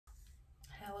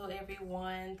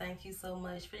everyone. Thank you so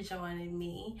much for joining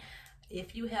me.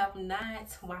 If you have not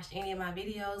watched any of my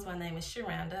videos, my name is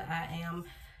Sharanda. I am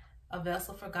a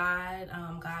vessel for God.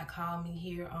 God called me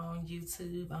here on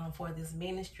YouTube for this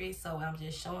ministry, so I'm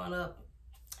just showing up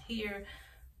here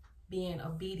being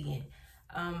obedient.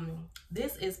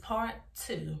 This is part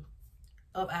 2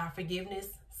 of our forgiveness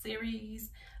series.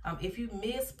 If you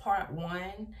missed part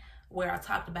 1, where I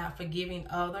talked about forgiving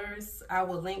others, I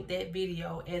will link that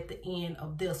video at the end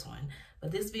of this one.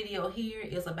 But this video here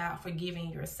is about forgiving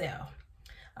yourself.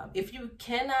 If you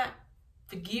cannot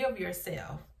forgive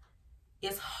yourself,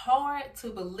 it's hard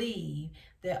to believe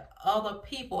that other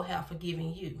people have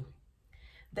forgiven you.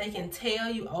 They can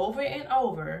tell you over and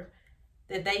over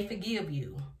that they forgive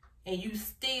you, and you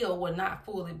still will not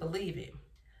fully believe it.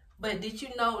 But did you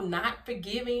know not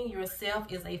forgiving yourself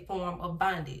is a form of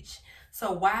bondage?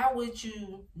 So why would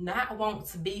you not want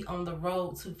to be on the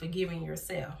road to forgiving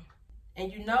yourself?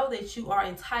 And you know that you are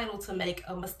entitled to make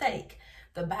a mistake.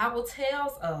 The Bible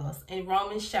tells us in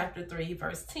Romans chapter 3,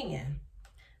 verse 10,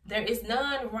 there is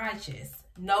none righteous,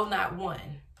 no, not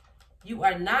one. You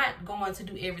are not going to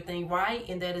do everything right,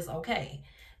 and that is okay.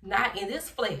 Not in this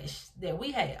flesh that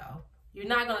we have. You're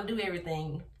not going to do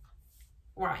everything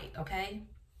right, okay?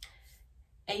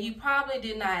 And you probably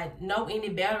did not know any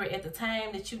better at the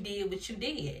time that you did what you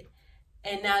did.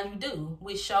 And now you do,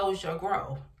 which shows your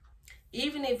growth.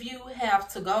 Even if you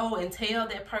have to go and tell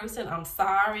that person, I'm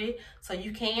sorry, so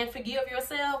you can forgive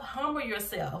yourself, humble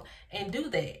yourself and do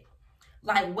that.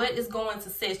 Like, what is going to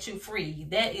set you free?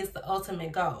 That is the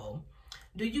ultimate goal.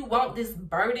 Do you want this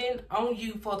burden on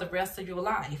you for the rest of your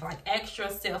life? Like, ask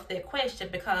yourself that question,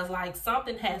 because like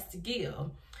something has to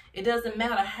give. It doesn't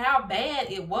matter how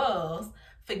bad it was.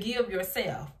 Forgive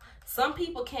yourself. Some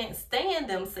people can't stand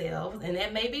themselves, and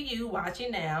that may be you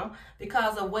watching now,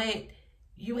 because of what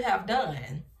you have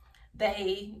done.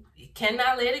 They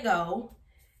cannot let it go.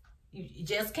 You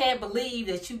just can't believe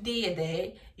that you did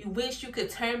that. You wish you could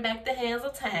turn back the hands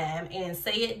of time and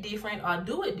say it different or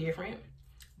do it different,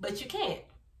 but you can't.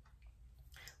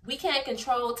 We can't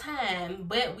control time,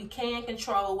 but we can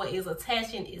control what is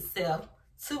attaching itself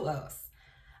to us.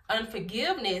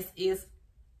 Unforgiveness is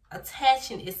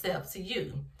attaching itself to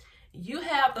you. You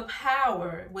have the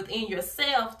power within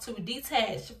yourself to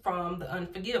detach from the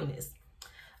unforgiveness.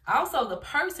 Also, the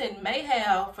person may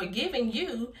have forgiven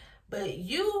you, but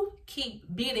you keep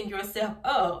beating yourself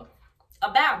up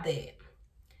about that.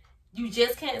 You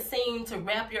just can't seem to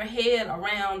wrap your head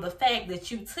around the fact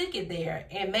that you took it there,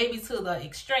 and maybe to the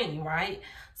extreme, right?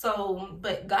 So,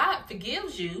 but God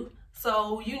forgives you,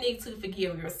 so you need to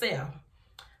forgive yourself.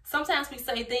 Sometimes we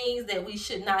say things that we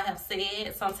should not have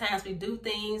said. Sometimes we do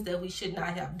things that we should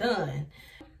not have done.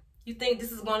 You think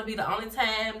this is going to be the only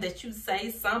time that you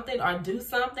say something or do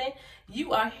something?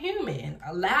 You are human.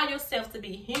 Allow yourself to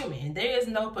be human. There is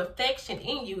no perfection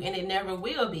in you, and it never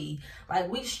will be. Like,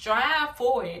 we strive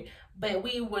for it, but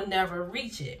we will never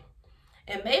reach it.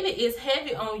 And maybe it's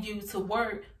heavy on you to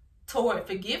work toward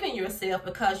forgiving yourself,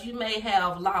 because you may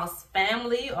have lost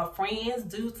family or friends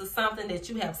due to something that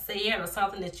you have said or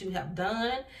something that you have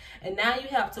done. And now you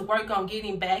have to work on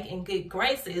getting back in good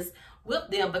graces with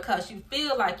them, because you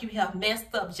feel like you have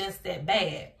messed up just that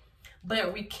bad.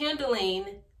 But rekindling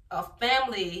a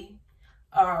family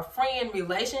or a friend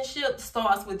relationship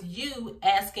starts with you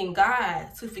asking God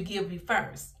to forgive you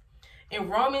first. In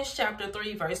Romans chapter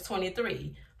 3, verse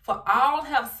 23, for all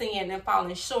have sinned and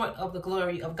fallen short of the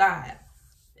glory of God.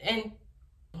 And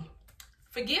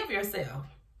forgive yourself.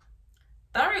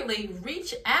 Thirdly,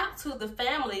 reach out to the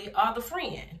family or the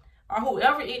friend or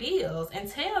whoever it is and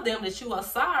tell them that you are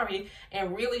sorry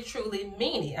and really truly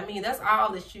mean it. I mean, that's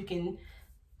all that you can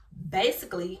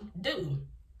basically do.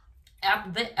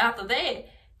 After that,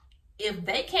 if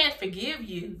they can't forgive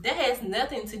you, that has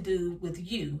nothing to do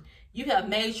with you. You have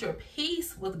made your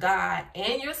peace with God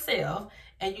and yourself,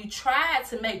 and you tried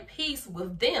to make peace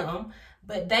with them,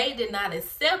 but they did not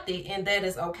accept it, and that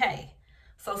is okay.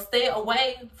 So stay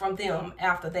away from them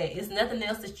after that. It's nothing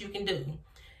else that you can do.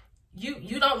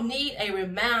 You don't need a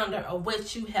reminder of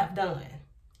what you have done.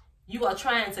 You are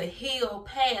trying to heal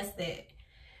past that.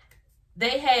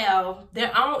 They have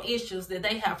their own issues that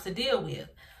they have to deal with,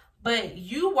 but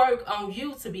you work on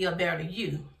you to be a better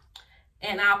you.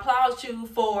 And I applaud you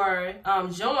for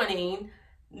joining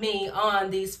me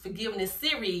on these forgiveness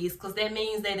series, because that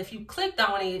means that if you clicked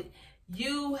on it,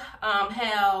 you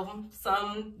have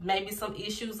maybe some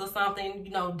issues or something,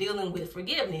 you know, dealing with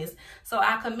forgiveness. So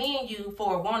I commend you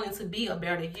for wanting to be a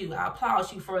better you. I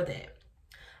applaud you for that.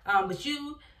 But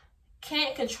you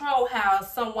can't control how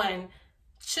someone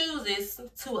chooses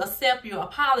to accept your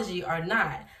apology or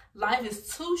not. Life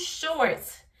is too short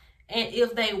And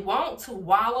if they want to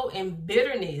wallow in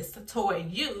bitterness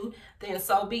toward you, then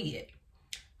so be it.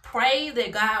 Pray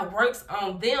that God works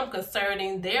on them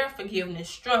concerning their forgiveness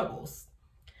struggles.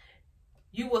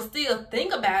 You will still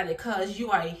think about it because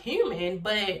you are a human,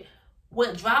 but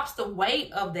what drops the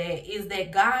weight of that is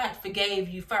that God forgave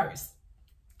you first.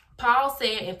 Paul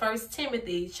said in 1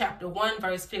 Timothy chapter 1,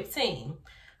 verse 15,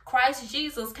 Christ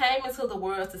Jesus came into the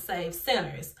world to save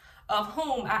sinners, of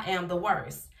whom I am the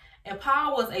worst. And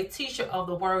Paul was a teacher of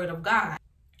the word of God.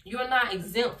 You're not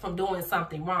exempt from doing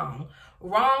something wrong.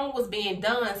 Wrong was being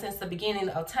done since the beginning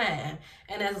of time.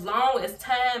 And as long as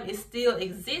time is still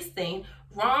existing,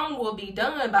 wrong will be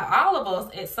done by all of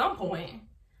us at some point.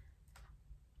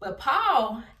 But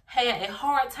Paul had a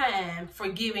hard time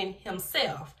forgiving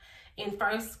himself. In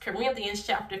 1 Corinthians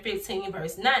chapter 15,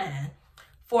 verse 9,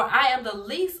 for I am the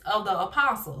least of the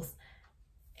apostles,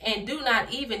 and do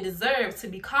not even deserve to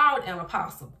be called an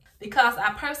apostle, because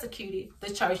I persecuted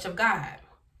the church of God.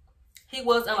 He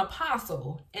was an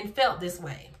apostle and felt this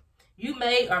way. You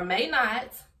may or may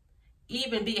not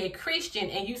even be a Christian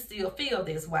and you still feel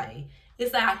this way.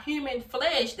 It's our human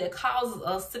flesh that causes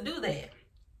us to do that.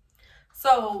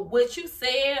 So what you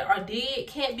said or did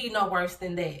can't be no worse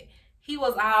than that. He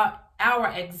was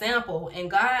our example, and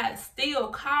God still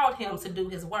called him to do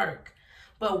his work.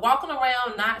 But walking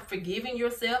around not forgiving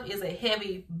yourself is a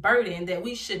heavy burden that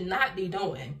we should not be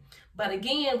doing. But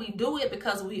again, we do it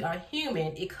because we are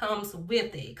human. It comes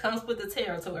with it. It comes with the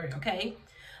territory, okay?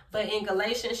 But in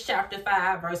Galatians chapter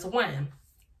 5, verse 1,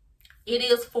 it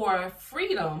is for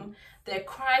freedom that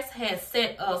Christ has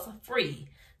set us free.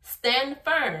 Stand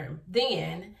firm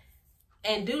then,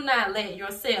 and do not let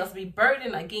yourselves be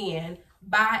burdened again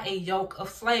by a yoke of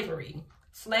slavery.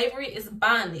 Slavery is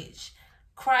bondage.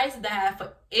 Christ died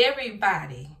for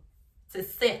everybody to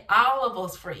set all of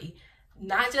us free,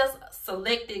 not just a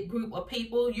selected group of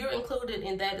people. You're included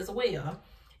in that as well.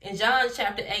 In John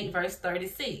chapter 8, verse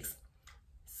 36,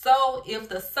 so if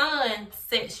the Son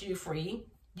sets you free,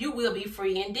 you will be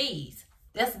free indeed.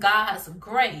 That's God's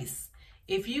grace.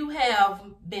 If you have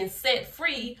been set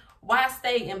free, why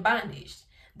stay in bondage?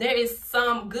 There is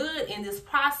some good in this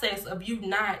process of you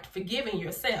not forgiving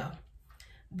yourself.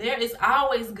 There is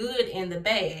always good in the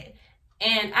bad.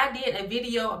 And I did a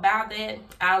video about that.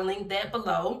 I'll link that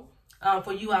below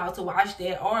for you all to watch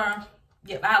that, or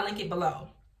I'll link it below.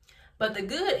 But the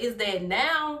good is that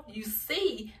now you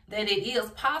see that it is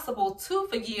possible to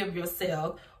forgive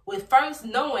yourself with first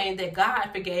knowing that God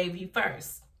forgave you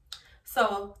first.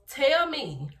 So tell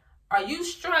me, are you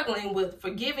struggling with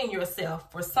forgiving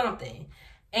yourself for something?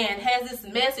 And has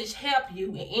this message helped you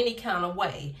in any kind of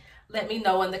way? Let me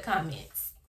know in the comments.